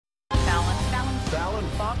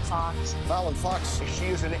Fox. Fallon Fox, she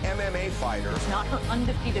is an MMA fighter. It's not her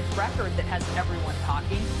undefeated record that has everyone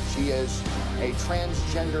talking. She is a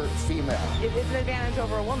transgender female. It's an advantage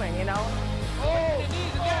over a woman, you know?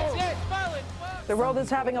 The world is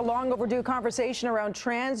having a long overdue conversation around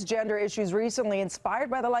transgender issues recently, inspired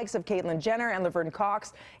by the likes of Caitlyn Jenner and Laverne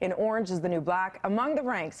Cox in Orange is the New Black. Among the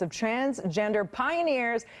ranks of transgender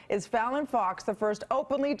pioneers is Fallon Fox, the first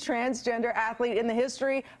openly transgender athlete in the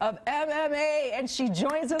history of MMA, and she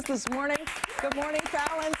joins us this morning. Good morning,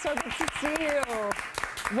 Fallon. So good to see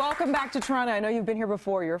you. Welcome back to Toronto. I know you've been here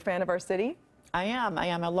before. You're a fan of our city? I am.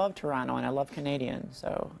 I love Toronto, and I love Canadians,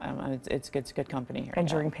 so it's good company here. And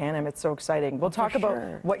during Pan Am, it's so exciting. We'll talk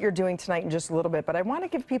about what you're doing tonight in just a little bit, but I want to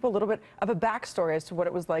give people a little bit of a backstory as to what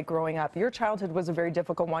it was like growing up. Your childhood was a very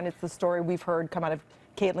difficult one. It's the story we've heard come out of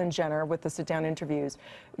Caitlyn Jenner with the sit-down interviews.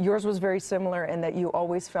 Yours was very similar in that you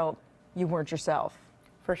always felt you weren't yourself.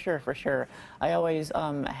 For sure, for sure. I always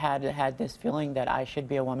had this feeling that I should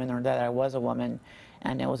be a woman or that I was a woman.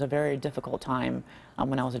 And it was a very difficult time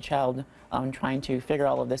when I was a child trying to figure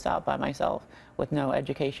all of this out by myself with no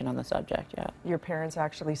education on the subject yet. Your parents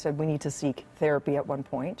actually said we need to seek therapy at one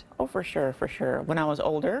point? Oh, for sure, for sure. When I was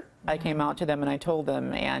older, I came out to them and I told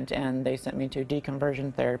them, and they sent me to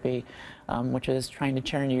deconversion therapy, which is trying to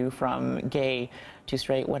turn you from gay to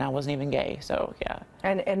straight when I wasn't even gay, so yeah.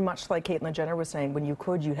 And much like Caitlyn Jenner was saying, when you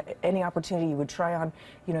could, any opportunity, you would try on,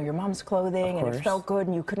 you know, your mom's clothing, and it felt good,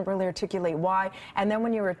 and you couldn't really articulate why. And then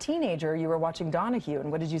when you were a teenager, you were watching Donahue, and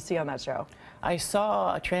what did you see on that show? I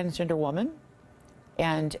saw a transgender woman,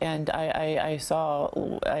 and I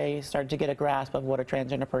started to get a grasp of what a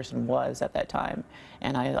transgender person was at that time,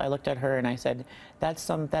 and I looked at her and I said, that's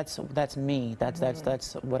me, that's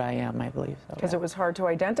what I am, I believe. Because it was hard to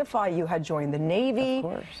identify. You had joined the Navy, of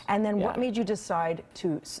course. And then what made you decide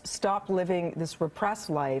to stop living this repressed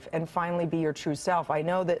life and finally be your true self? I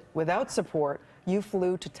know that without support, you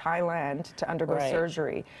flew to Thailand to undergo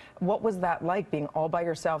surgery. What was that like, being all by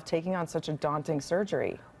yourself, taking on such a daunting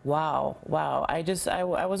surgery? Wow, wow. I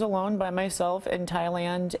was alone by myself in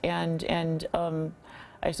Thailand, and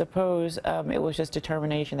I suppose it was just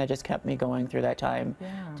determination that just kept me going through that time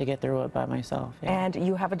to get through it by myself. Yeah. And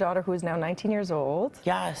you have a daughter who is now 19 years old.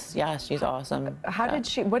 Yes, yes, she's awesome.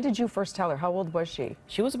 What did you first tell her? How old was she?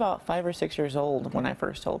 She was about 5 or 6 years old when I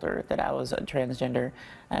first told her that I was a transgender,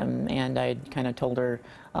 and I kind of told her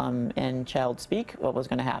in child speak what was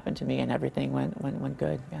going to happen to me, and everything went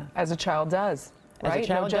good. Yeah. As a child does. Right? As a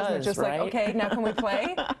child does, just right? Like, okay, now can we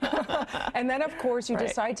play? And then, of course, you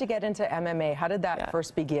decide to get into MMA. How did that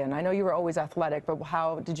first begin? I know you were always athletic, but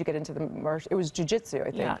how did you get into it was jiu-jitsu,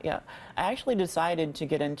 I think. Yeah. I actually decided to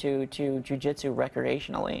get into jiu-jitsu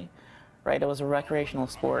recreationally. Right, it was a recreational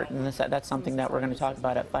sport, and that's something that we're going to talk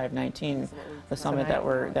about at 519, the summit that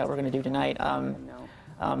we're going to do tonight.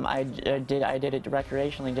 I did it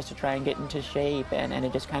recreationally just to try and get into shape, and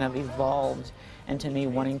it just kind of evolved into me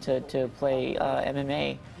wanting to play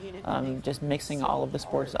MMA, just mixing all of the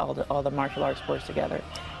sports, all the martial arts sports together.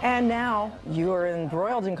 And now you are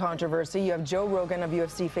embroiled in controversy. You have Joe Rogan of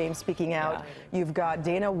UFC fame speaking out. You've got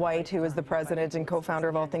Dana White, who is the president and co-founder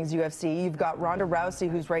of all things UFC. You've got Ronda Rousey,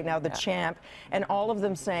 who's right now the champ, and all of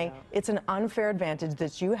them saying it's an unfair advantage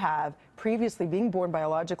that you have previously being born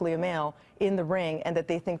biologically a male in the ring, and that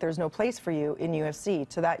they think there's no place for you in UFC.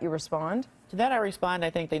 To that you respond? To that I respond, I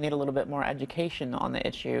think they need a little bit more education on the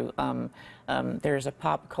issue. There's a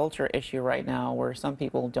pop culture issue right now where some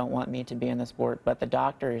people don't want me to be in the sport, but the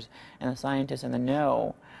doctors and the scientists in the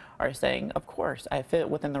know are saying, of course, I fit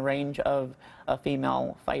within the range of a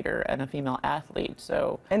female fighter and a female athlete.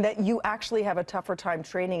 So, and that you actually have a tougher time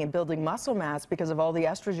training and building muscle mass because of all the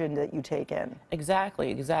estrogen that you take in.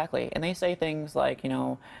 Exactly, exactly. And they say things like, you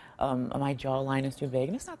know, my jawline is too big,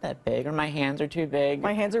 and it's not that big, or my hands are too big.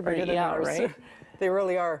 My hands are bigger than yours. Right? They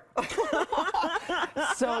really are.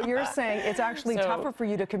 So you're saying it's actually tougher for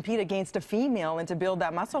you to compete against a female and to build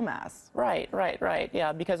that muscle mass. Right.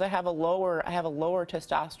 Yeah, because I have a lower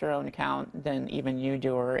testosterone count than even you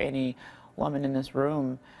do or any woman in this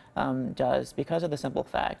room does, because of the simple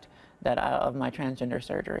fact that of my transgender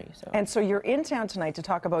surgery. And so you're in town tonight to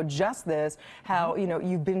talk about just this, how you know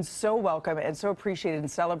you've been so welcome and so appreciated and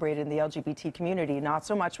celebrated in the LGBT community, not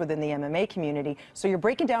so much within the MMA community. So you're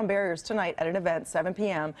breaking down barriers tonight at an event, 7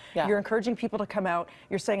 p.m. You're encouraging people to come out.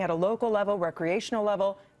 You're saying at a local level, recreational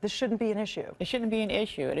level, this shouldn't be an issue. It shouldn't be an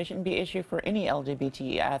issue. It shouldn't be an issue for any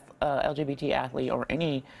LGBT athlete or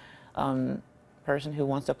any person who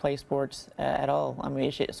wants to play sports at all. I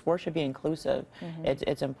mean, sports should be inclusive.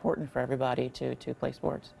 It's important for everybody to play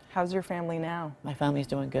sports. How's your family now? My family's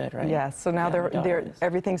doing good, right? Yes. So now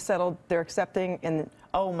everything's settled. They're accepting and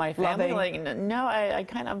Oh, my family? Loving? Like, no, I'm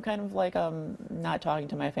kind of like not talking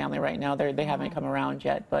to my family right now. They haven't come around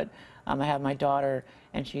yet, but I have my daughter,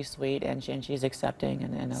 and she's sweet, and she's accepting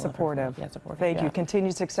and I love her. Supportive. Yeah, supportive. Thank yeah. you.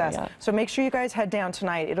 Continued success. Yeah. So make sure you guys head down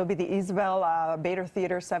tonight. It'll be the Isabel Bader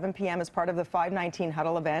Theater, 7 p.m. as part of the 519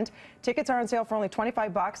 Huddle event. Tickets are on sale for only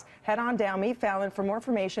 $25. Head on down. Meet Fallon. For more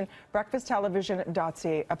information,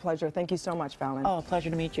 breakfasttelevision.ca. A pleasure. Thank you so much, Fallon. Oh, a pleasure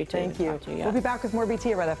to meet you, too. Thank you. Talk to you, yeah. We'll be back with more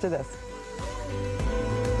BT right after this.